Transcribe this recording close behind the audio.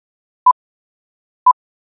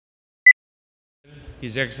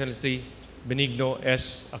His Excellency Benigno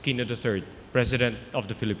S. Aquino III, President of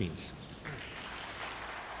the Philippines.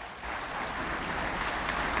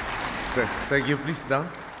 Thank you. Please down.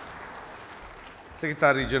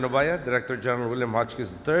 Secretary Genovaya, Director General William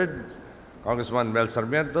Hotchkiss III, Congressman Mel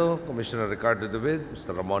Sarmiento, Commissioner Ricardo David,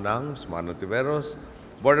 Mr. Ramon Ang, Ms. Mano Tiveros,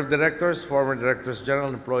 Board of Directors, former Directors General,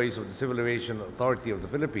 employees of the Civil Aviation Authority of the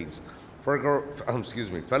Philippines,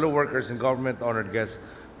 fellow workers in government, honored guests,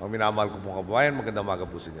 mga minamahal ko pong kababayan, magandang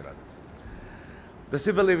umaga po sa inyo lahat. The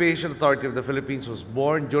Civil Aviation Authority of the Philippines was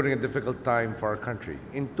born during a difficult time for our country.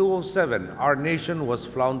 In 2007, our nation was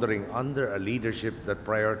floundering under a leadership that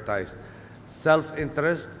prioritized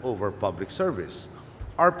self-interest over public service.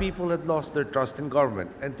 Our people had lost their trust in government,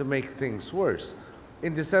 and to make things worse,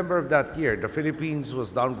 in December of that year, the Philippines was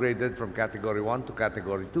downgraded from Category 1 to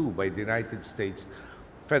Category 2 by the United States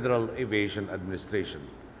Federal Aviation Administration,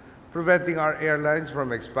 preventing our airlines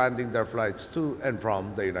from expanding their flights to and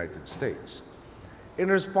from the United States. In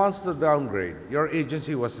response to the downgrade, your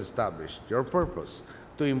agency was established. Your purpose,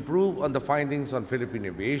 to improve on the findings on Philippine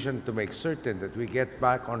aviation to make certain that we get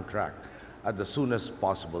back on track at the soonest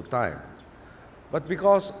possible time. But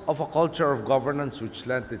because of a culture of governance which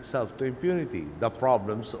lent itself to impunity, the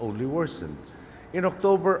problems only worsened. In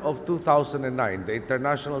October of 2009, the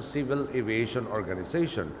International Civil Aviation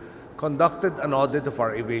Organization conducted an audit of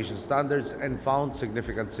our aviation standards and found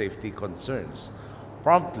significant safety concerns.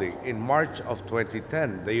 Promptly, in March of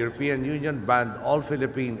 2010, the European Union banned all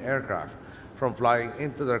Philippine aircraft from flying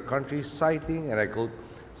into their country, citing, and I quote,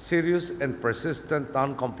 serious and persistent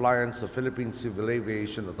non-compliance of Philippine civil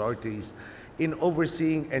aviation authorities in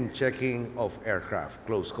overseeing and checking of aircraft,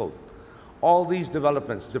 close quote. All these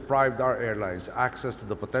developments deprived our airlines access to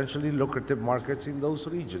the potentially lucrative markets in those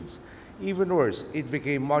regions. Even worse, it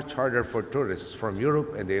became much harder for tourists from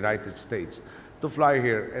Europe and the United States to fly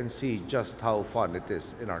here and see just how fun it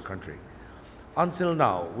is in our country. Until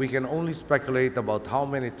now, we can only speculate about how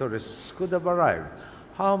many tourists could have arrived,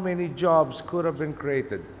 how many jobs could have been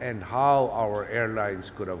created, and how our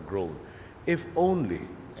airlines could have grown. If only,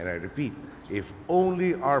 and I repeat, if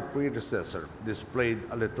only our predecessor displayed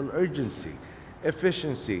a little urgency,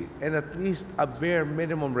 efficiency, and at least a bare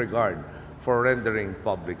minimum regard for rendering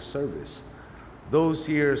public service. Those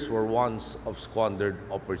years were ones of squandered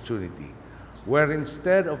opportunity, where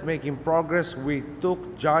instead of making progress, we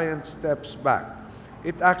took giant steps back.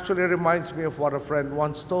 It actually reminds me of what a friend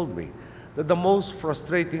once told me, that the most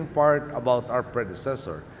frustrating part about our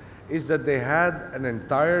predecessor is that they had an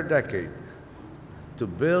entire decade to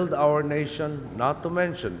build our nation, not to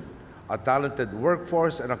mention a talented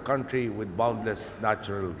workforce and a country with boundless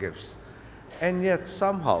natural gifts. And yet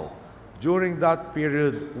somehow, during that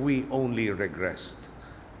period, we only regressed.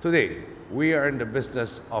 Today, we are in the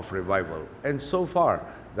business of revival. And so far,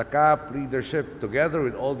 the CAAP leadership, together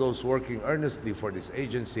with all those working earnestly for this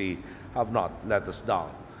agency, have not let us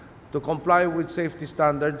down. To comply with safety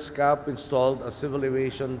standards, CAAP installed a civil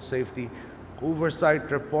aviation safety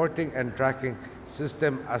oversight reporting and tracking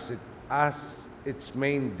system as its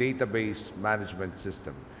main database management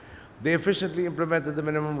system. They efficiently implemented the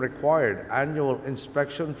minimum required annual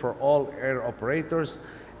inspection for all air operators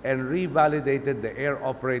and revalidated the air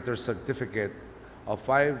operator certificate of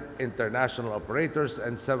 5 international operators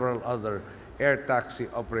and several other air taxi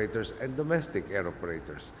operators and domestic air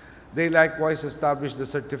operators. They likewise established the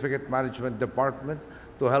Certificate Management Department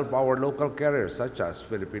to help our local carriers such as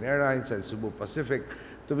Philippine Airlines and Cebu Pacific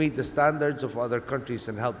to meet the standards of other countries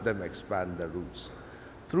and help them expand their routes.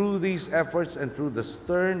 Through these efforts and through the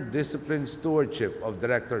stern, disciplined stewardship of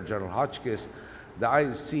Director General Hotchkiss, the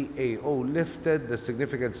ICAO lifted the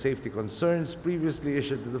significant safety concerns previously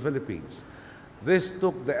issued to the Philippines. This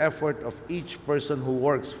took the effort of each person who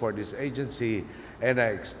works for this agency, and I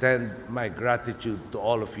extend my gratitude to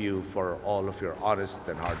all of you for all of your honest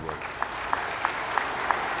and hard work.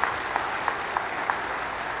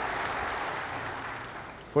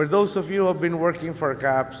 For those of you who have been working for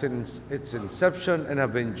CAAP since its inception and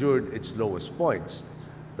have endured its lowest points,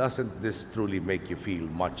 doesn't this truly make you feel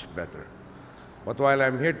much better? But while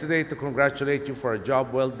I'm here today to congratulate you for a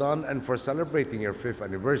job well done and for celebrating your 5th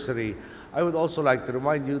anniversary, I would also like to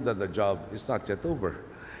remind you that the job is not yet over.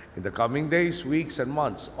 In the coming days, weeks, and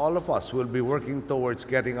months, all of us will be working towards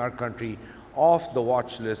getting our country off the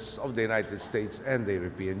watch lists of the United States and the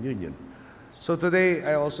European Union. So today,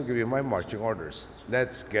 I also give you my marching orders.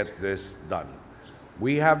 Let's get this done.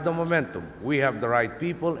 We have the momentum, we have the right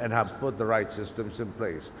people, and have put the right systems in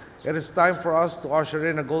place. It is time for us to usher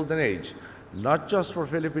in a golden age, not just for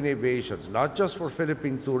Philippine aviation, not just for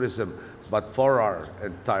Philippine tourism, but for our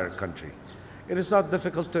entire country. It is not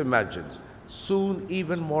difficult to imagine Soon,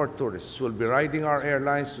 even more tourists will be riding our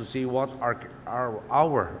airlines to see what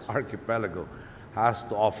our archipelago has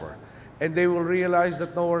to offer. And they will realize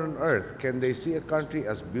that nowhere on earth can they see a country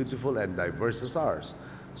as beautiful and diverse as ours.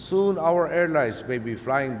 Soon, our airlines may be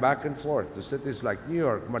flying back and forth to cities like New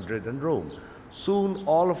York, Madrid, and Rome. Soon,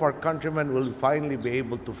 all of our countrymen will finally be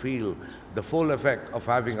able to feel the full effect of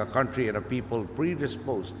having a country and a people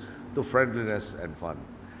predisposed to friendliness and fun,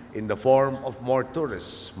 in the form of more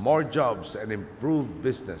tourists, more jobs, and improved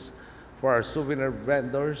business for our souvenir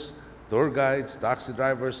vendors, tour guides, taxi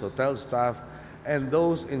drivers, hotel staff, and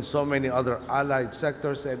those in so many other allied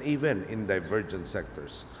sectors and even in divergent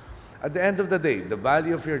sectors. At the end of the day, the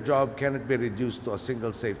value of your job cannot be reduced to a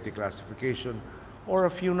single safety classification or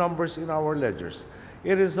a few numbers in our ledgers.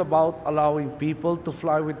 It is about allowing people to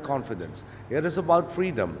fly with confidence. It is about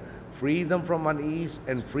freedom, freedom from unease,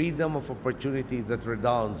 and freedom of opportunity that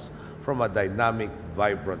redounds from a dynamic,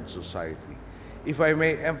 vibrant society. If I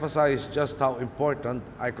may emphasize just how important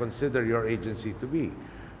I consider your agency to be,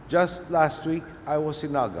 just last week I was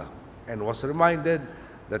in Naga and was reminded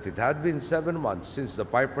that it had been 7 months since the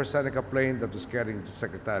Piper Seneca plane that was carrying the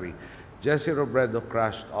Secretary Jesse Robredo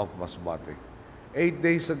crashed off Masbate. 8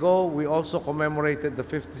 days ago, we also commemorated the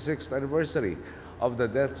 56th anniversary of the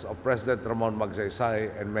deaths of President Ramon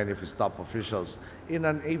Magsaysay and many of his top officials in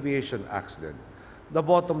an aviation accident. The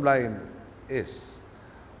bottom line is,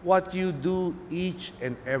 what you do each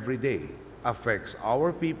and every day affects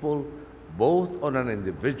our people both on an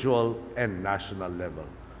individual and national level.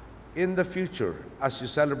 In the future, as you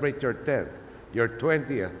celebrate your 10th, your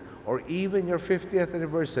 20th, or even your 50th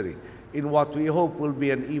anniversary, in what we hope will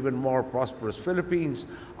be an even more prosperous Philippines,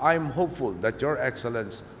 I'm hopeful that your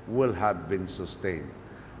excellence will have been sustained.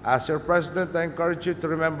 As your President, I encourage you to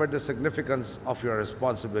remember the significance of your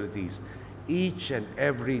responsibilities each and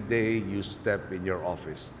every day you step in your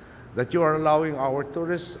office, that you are allowing our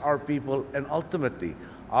tourists, our people, and ultimately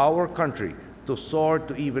our country to soar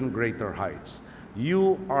to even greater heights.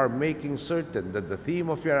 You are making certain that the theme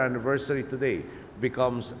of your anniversary today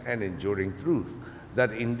becomes an enduring truth,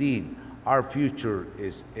 that indeed our future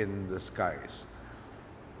is in the skies.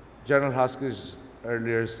 General Haskins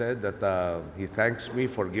earlier said that he thanks me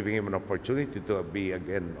for giving him an opportunity to be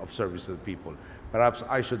again of service to the people. Perhaps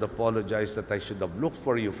I should apologize that I should have looked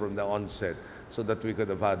for you from the onset so that we could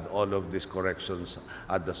have had all of these corrections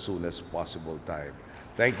at the soonest possible time.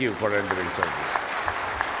 Thank you for rendering service.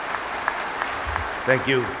 Thank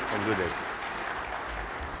you and good day.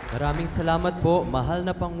 Maraming salamat po, mahal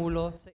na Pangulo.